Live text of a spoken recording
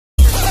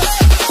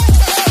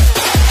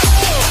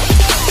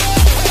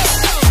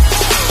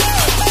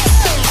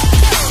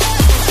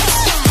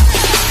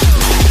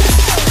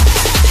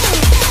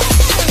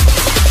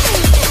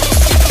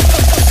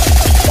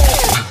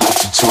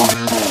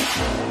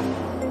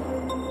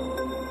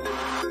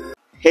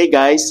Hey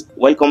guys,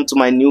 welcome to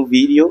my new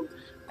video.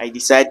 I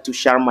decided to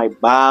share my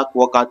back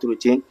workout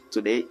routine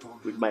today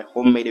with my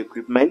homemade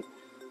equipment.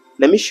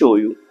 Let me show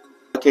you.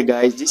 Okay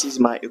guys, this is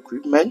my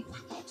equipment.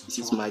 This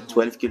is my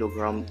 12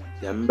 kg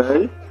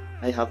dumbbell.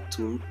 I have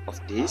two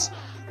of these.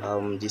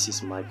 This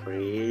is my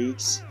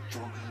brakes.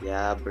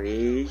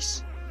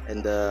 Brakes.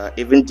 And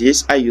even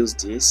this, I use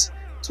this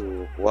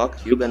to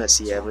work. You're gonna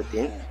see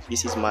everything.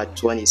 This is my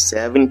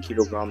 27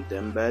 kg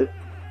dumbbell,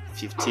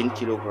 15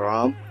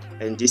 kg,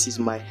 and this is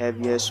my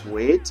heaviest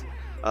weight,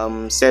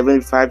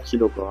 75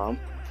 kg,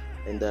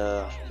 and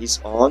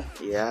it's all.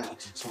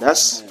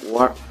 That's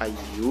what I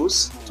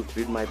use to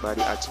build my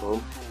body at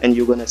home, and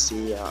you're gonna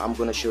see I'm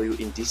gonna show you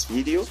in this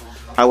video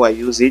how I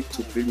use it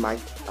to build my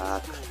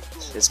back.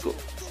 Let's go.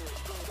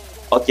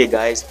 Okay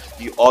guys,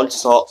 you all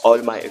saw all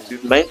my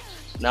equipment.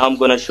 Now I'm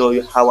gonna show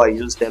you how I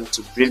use them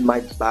to build my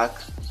back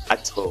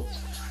at home.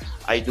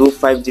 I do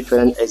 5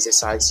 different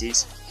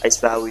exercises. I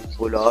start with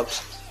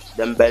pull-ups,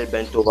 dumbbell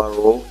bent over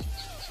row,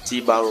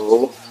 T-bar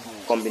row,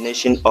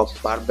 combination of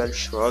barbell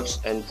shrugs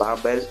and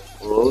barbell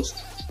rows,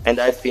 and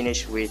I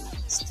finish with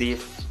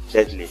stiff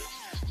deadlift.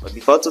 But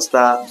before to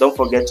start, don't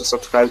forget to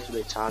subscribe to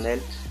the channel.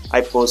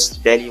 I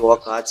post daily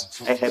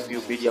workouts. I help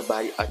you build your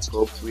body at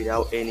home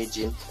without any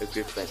gym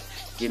equipment.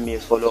 Give me a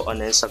follow on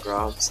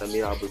Instagram,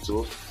 Samir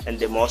Aboudou, and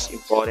the most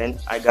important,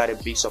 I got a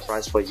big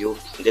surprise for you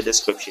in the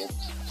description.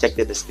 Check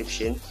the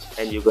description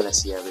and you're gonna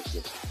see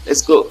everything.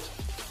 Let's go.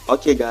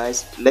 Okay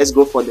guys, let's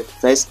go for the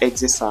first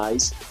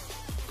exercise,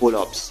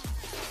 pull-ups.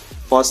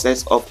 4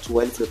 sets of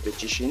 12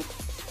 repetitions,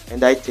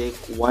 and I take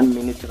 1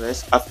 minute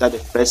rest after the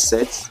first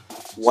set,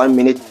 1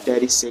 minute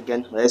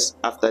 30-second rest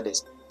after the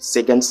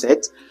second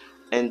set,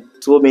 and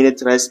 2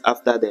 minute rest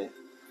after the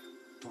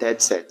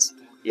third set.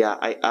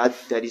 I add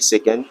 30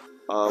 seconds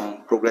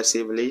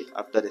progressively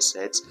after the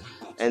sets.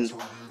 And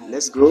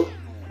let's go.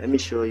 Let me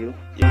show you.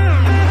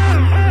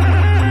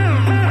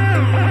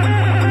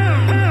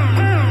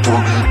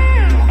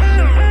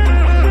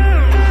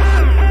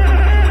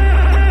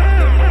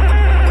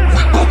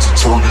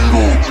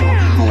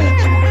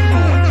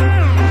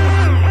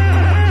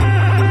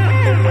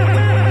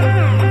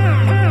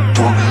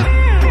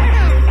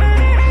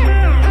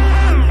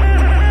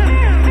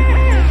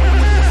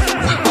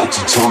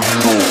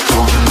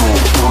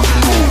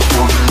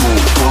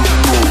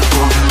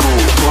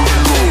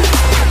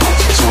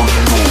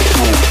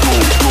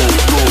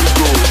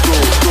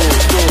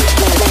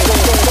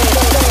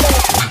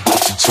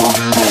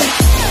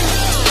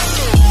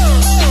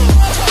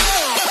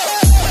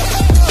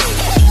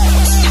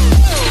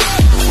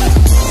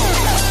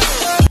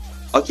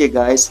 Okay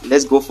guys,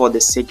 let's go for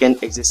the second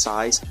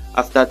exercise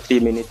after 3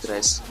 minute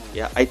rest.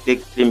 I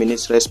take 3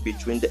 minutes rest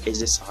between the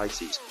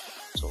exercises.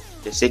 So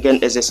the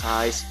second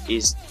exercise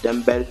is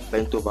dumbbell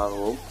bent over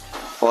row,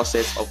 4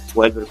 sets of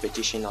 12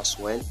 repetitions as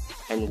well,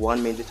 and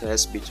 1 minute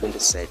rest between the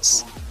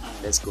sets.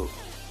 Let's go.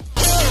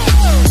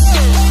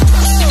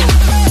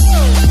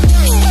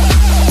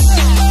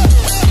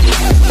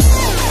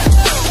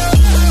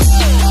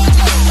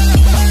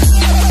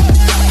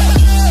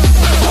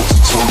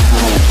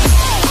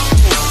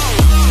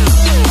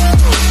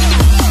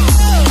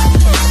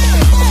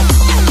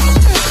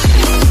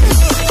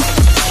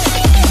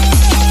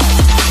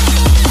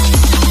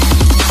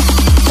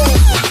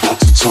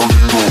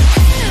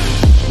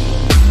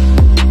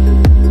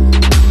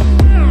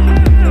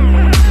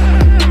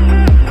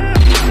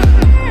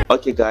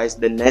 Okay guys,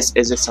 the next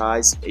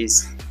exercise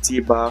is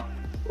T-bar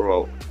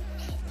row.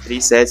 3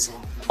 sets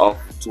of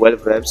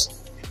 12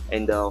 reps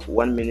and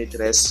 1 minute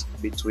rest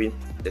between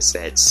the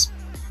sets.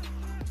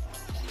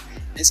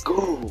 Let's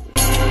go.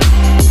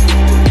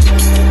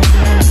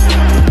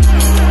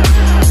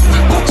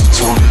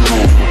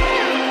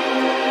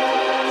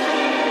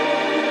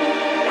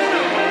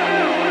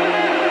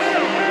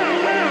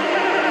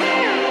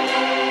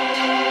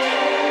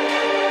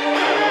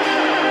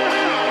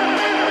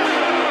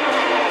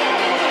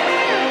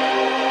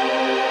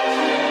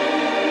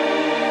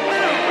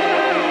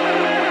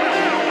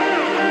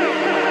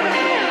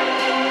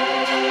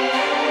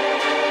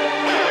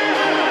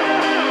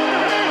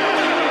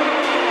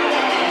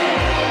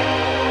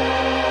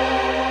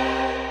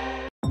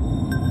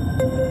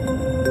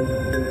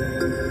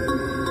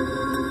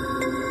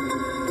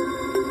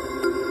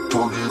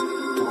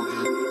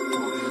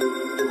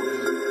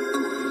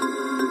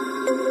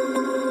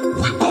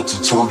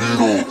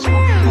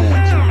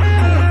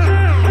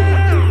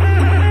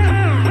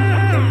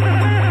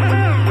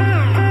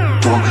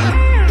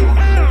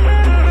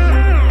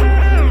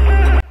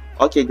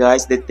 Okay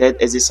guys, the third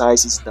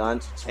exercise is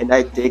done and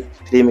I take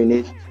 3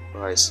 minute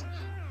rest.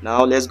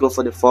 Now let's go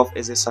for the fourth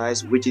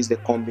exercise, which is the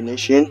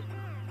combination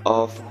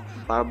of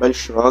barbell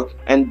shrug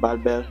and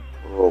barbell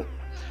row.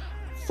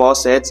 4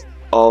 sets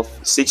of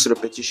 6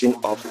 repetitions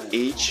of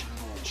each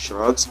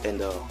shrugs and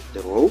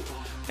the row,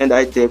 and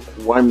I take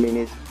 1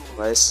 minute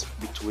rest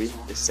between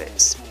the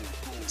sets.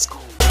 Let's go.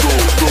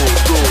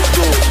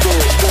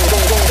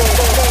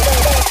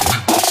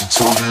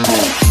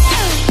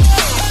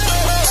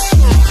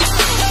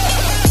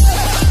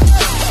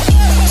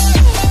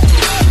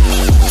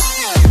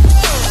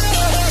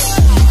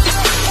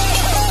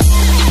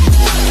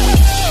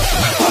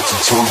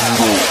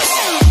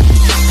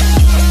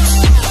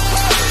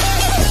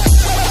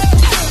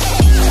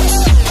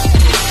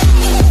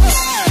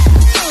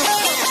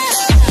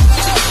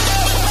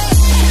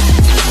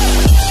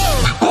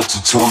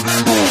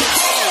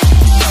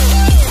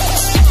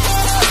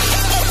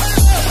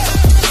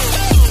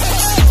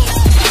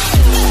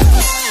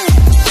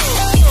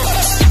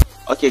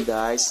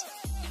 guys,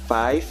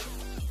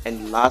 5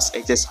 and last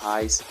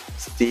exercise,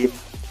 stiff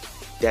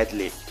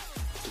deadlift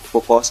to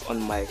focus on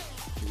my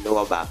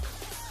lower back.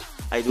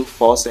 I do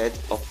 4 sets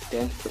of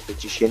 10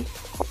 repetitions.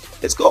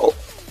 Let's go.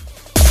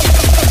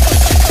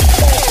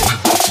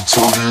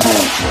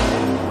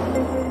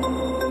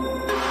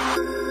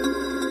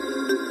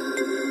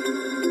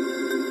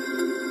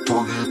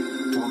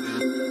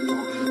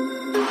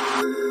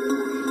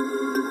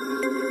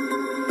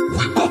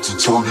 We about to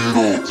turn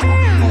it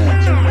up.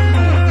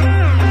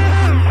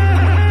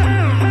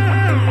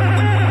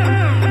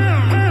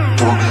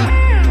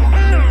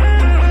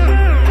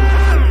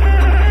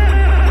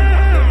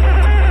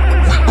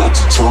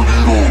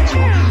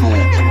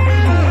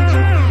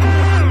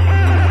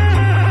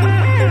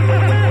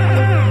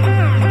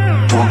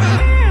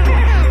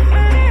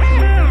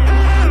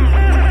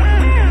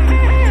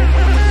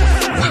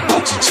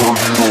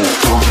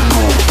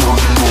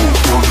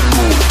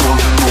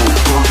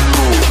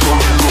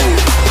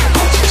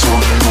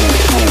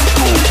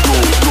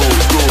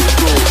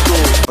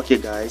 Okay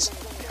guys,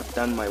 I have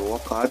done my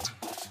workout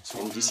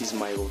and this is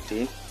my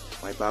routine,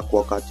 my back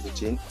workout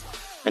routine,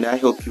 and I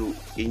hope you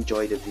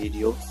enjoy the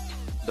video.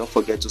 Don't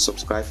forget to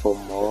subscribe for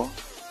more,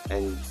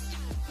 and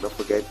don't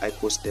forget I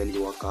post daily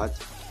workout,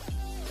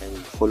 and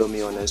follow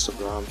me on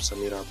Instagram,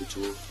 Samir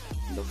Aboudou.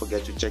 Don't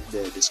forget to check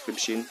the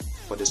description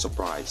for the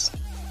surprise.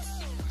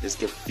 Let's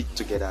get fit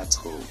together at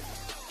home.